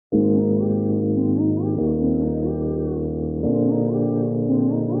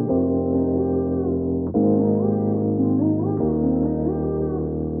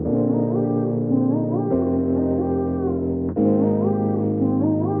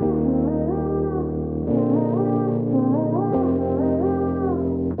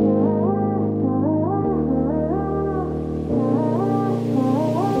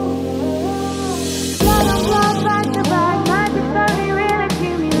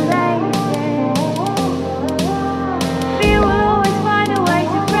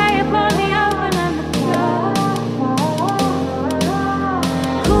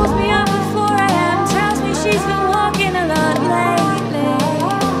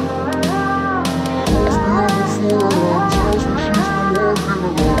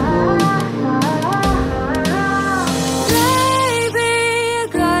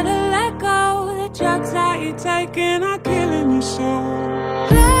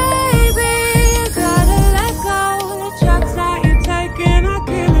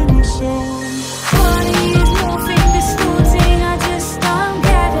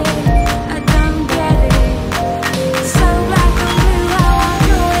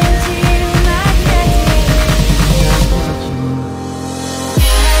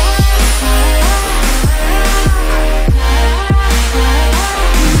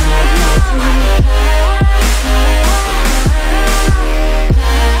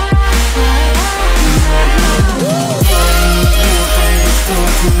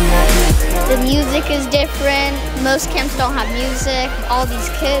most camps don't have music. All these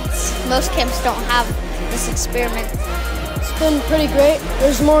kids, most camps don't have this experiment. It's been pretty great.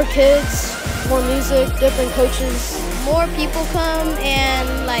 There's more kids, more music, different coaches. More people come,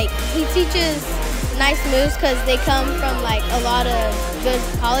 and like he teaches nice moves because they come from like a lot of good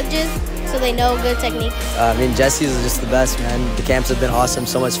colleges, so they know good techniques. Jesse's is just the best, man. The camps have been awesome,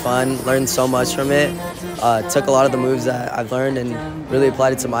 so much fun, learned so much from it. Took a lot of the moves that I've learned and really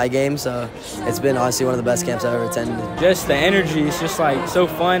applied it to my game, so it's been honestly one of the best camps I've ever attended. Just the energy, it's just like so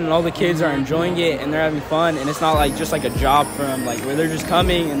fun, and all the kids are enjoying it and they're having fun, and it's not like just like a job for them, like where they're just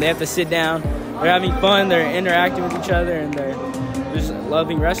coming and they have to sit down. They're having fun, they're interacting with each other, and they're just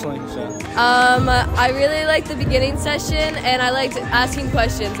loving wrestling. So I really liked the beginning session, and I liked asking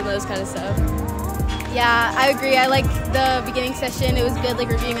questions and those kind of stuff. Yeah, I agree. I liked the beginning session. It was good, like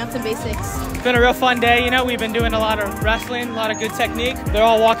reviewing out some basics. It's been a real fun day. We've been doing a lot of wrestling, a lot of good technique. They're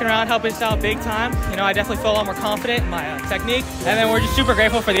all walking around helping us out big time. I definitely feel a lot more confident in my technique. And then we're just super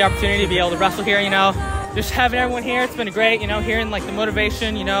grateful for the opportunity to be able to wrestle here, Just having everyone here, it's been great, hearing like the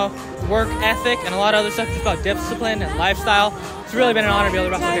motivation, work ethic, and a lot of other stuff just about discipline and lifestyle. It's really been an honor to be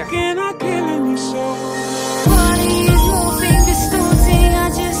able to wrestle here.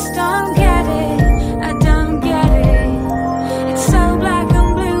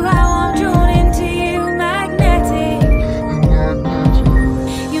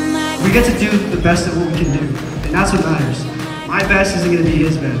 We get to do the best of what we can do, and that's what matters. My best isn't going to be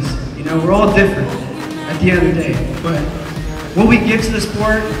his best. We're all different at the end of the day, but what we give to the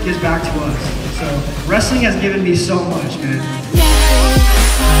sport gives back to us. So wrestling has given me so much, man.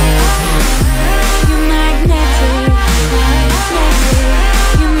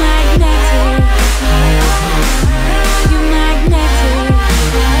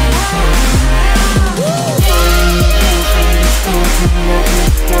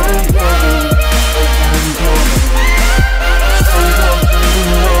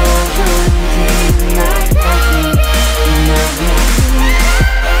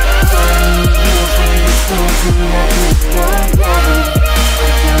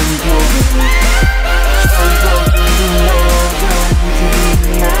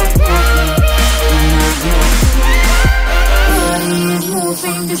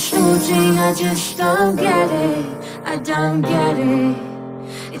 I just don't get it, I don't get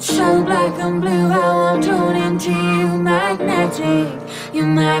it. It's so black and blue how I'm drawn into you, magnetic, you're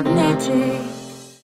magnetic.